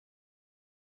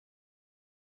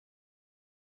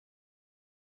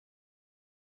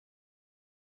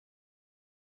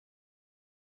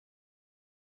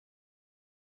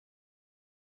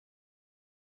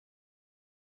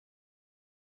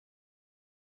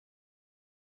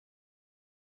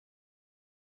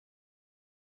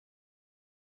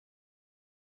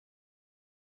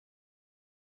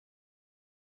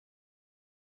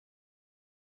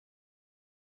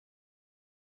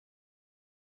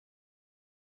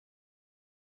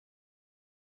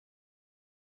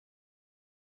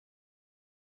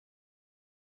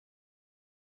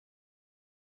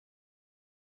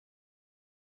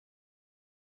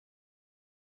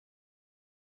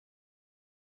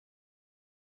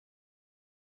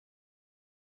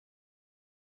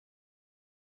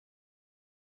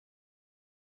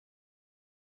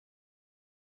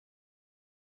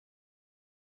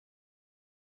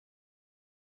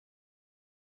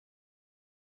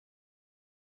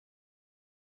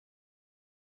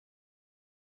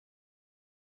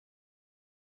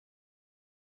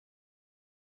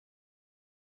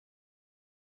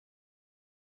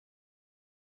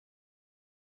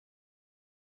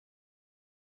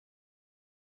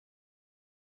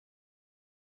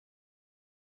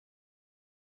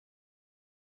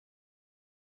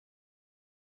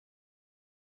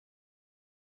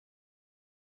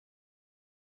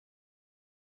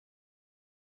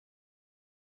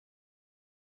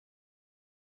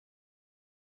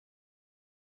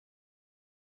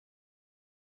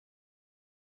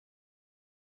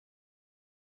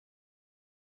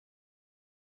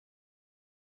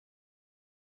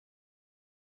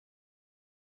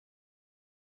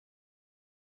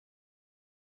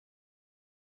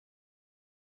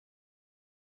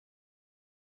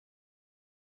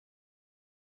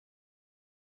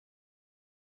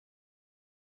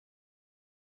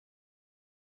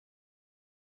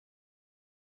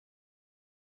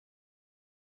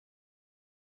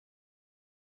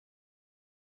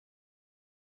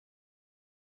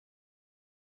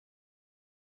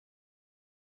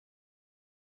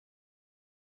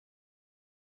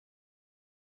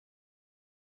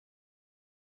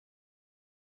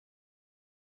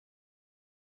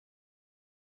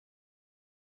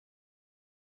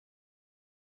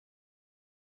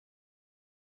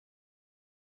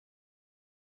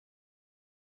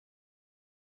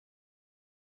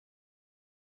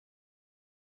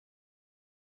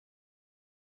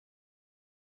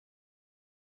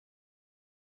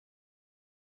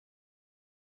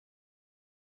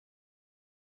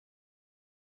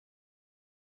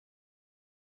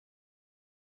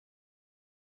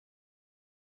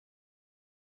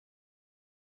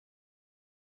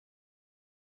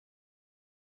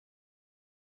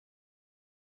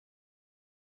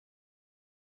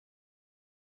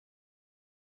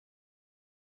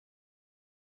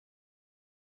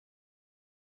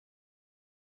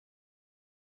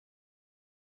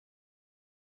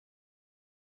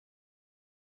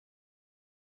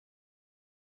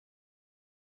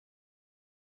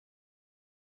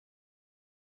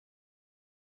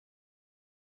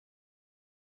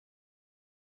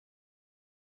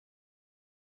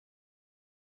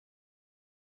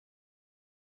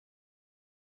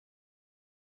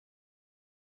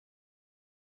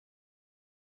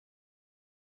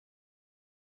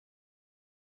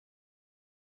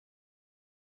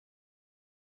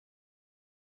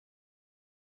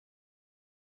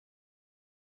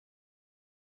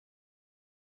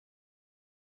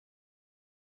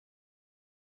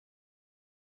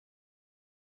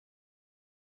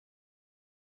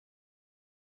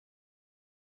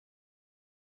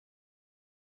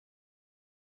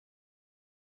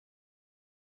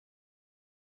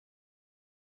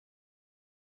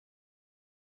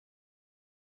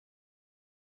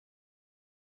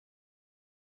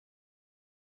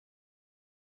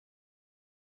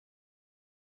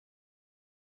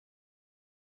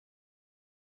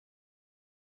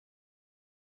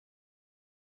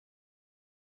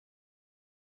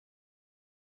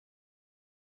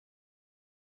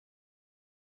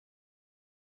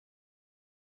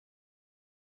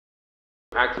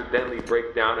accidentally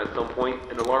break down at some point,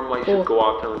 an alarm light should go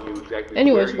off telling you exactly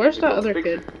Anyways, where where's you need to that go other fix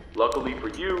kid? it. Luckily for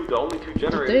you, the only two Did they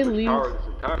generators which leave? power this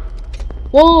entire...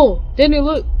 Whoa! Danny,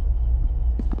 look!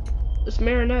 It's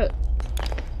Marinette.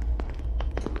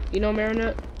 You know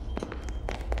Marinette?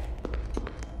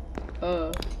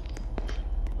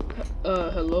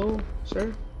 Hello,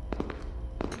 sir?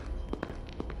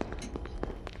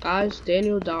 Guys,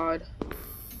 Daniel died.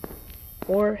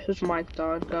 Or his mic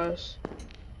died, guys.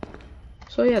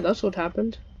 So yeah, that's what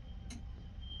happened.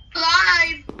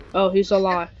 Alive! Oh, he's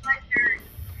alive.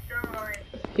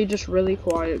 He just really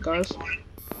quiet, guys.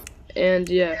 And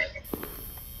yeah.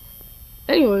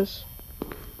 Anyways.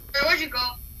 Where'd you go?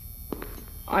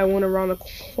 I went around the...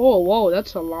 Oh, whoa,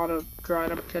 that's a lot of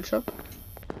dried up ketchup.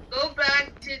 Go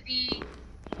back to the...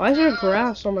 Why is there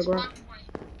grass on the ground?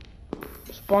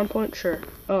 Point. Spawn point? Sure.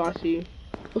 Oh, I see you.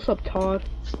 What's up, Todd?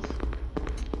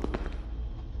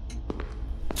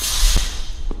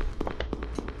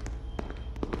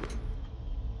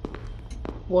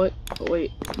 What?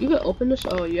 Wait, you can open this?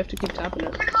 Oh, you have to keep tapping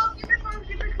it. Keep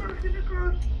it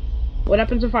close. What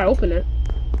happens if I open it?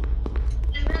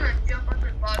 Just gonna jump on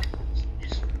the box.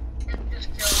 Just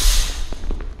kill.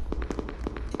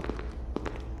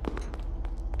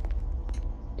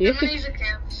 Do you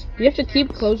have to keep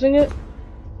closing it?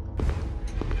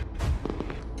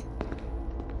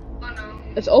 Oh no.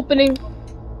 It's opening.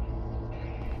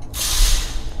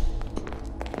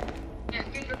 Yeah,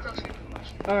 keep it close.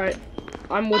 Alright.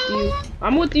 I'm with you.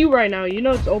 I'm with you right now. You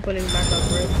know it's opening back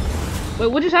up, right? Wait,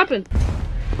 what just happened?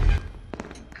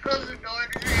 Close the door.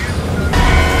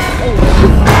 Oh.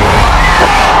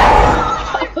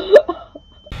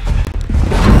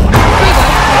 Hey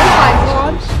guys, oh my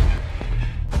god.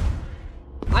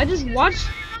 I just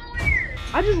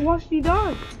watched you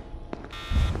die.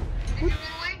 Did you run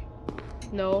away?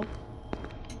 No.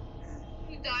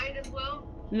 You died as well?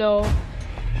 No.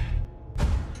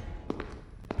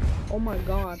 Oh my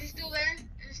god. Is it still there?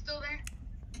 Is it still there?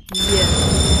 Yeah.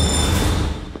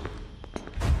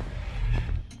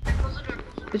 Close the door.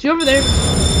 Is he over there?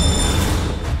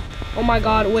 Oh my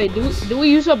god, wait, do we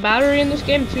use a battery in this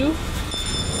game too?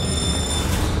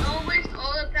 Don't waste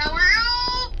all the power.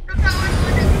 Oh, the power's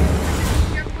going.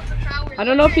 Careful with the power. I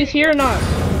don't know if he's here or not.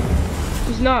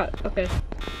 He's not. Okay.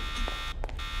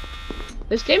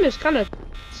 This game is kind of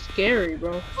scary,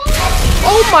 bro.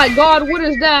 Oh my god, what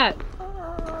is that?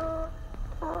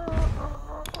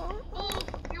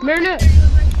 Marinette.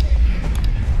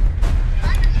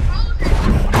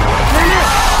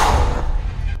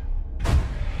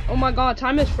 Oh my god,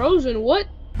 time is frozen. What?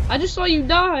 I just saw you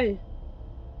die.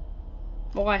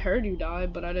 Well, I heard you die,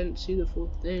 but I didn't see the full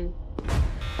thing.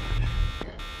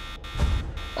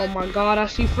 Oh my god, I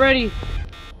see Freddy.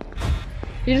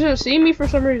 He doesn't see me for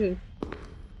some reason.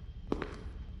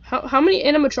 How many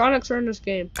animatronics are in this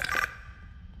game?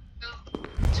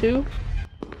 2?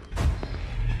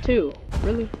 2.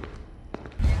 Really?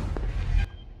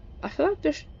 I feel like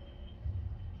there's...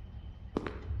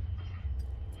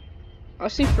 I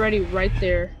see Freddy right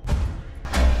there.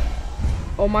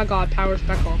 Oh my god, power's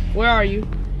back on. Where are you?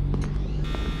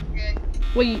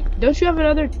 Wait, don't you have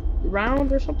another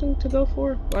round or something to go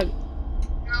for? Like...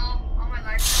 No, all my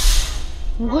life.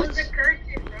 What? Was a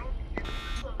curtain, bro.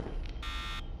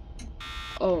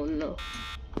 Oh no.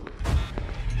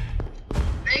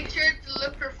 Make sure to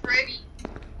look for Freddy.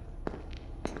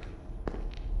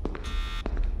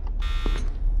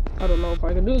 I don't know if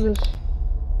I can do this.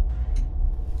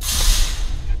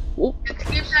 Whoop. You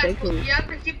have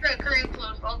to keep that curtain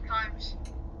closed all times.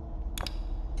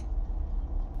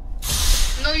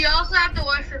 No, you also have to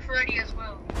watch for Freddy as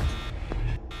well.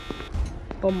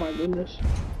 Oh my goodness.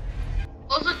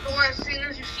 Close the door as soon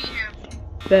as you see him.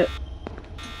 Bet.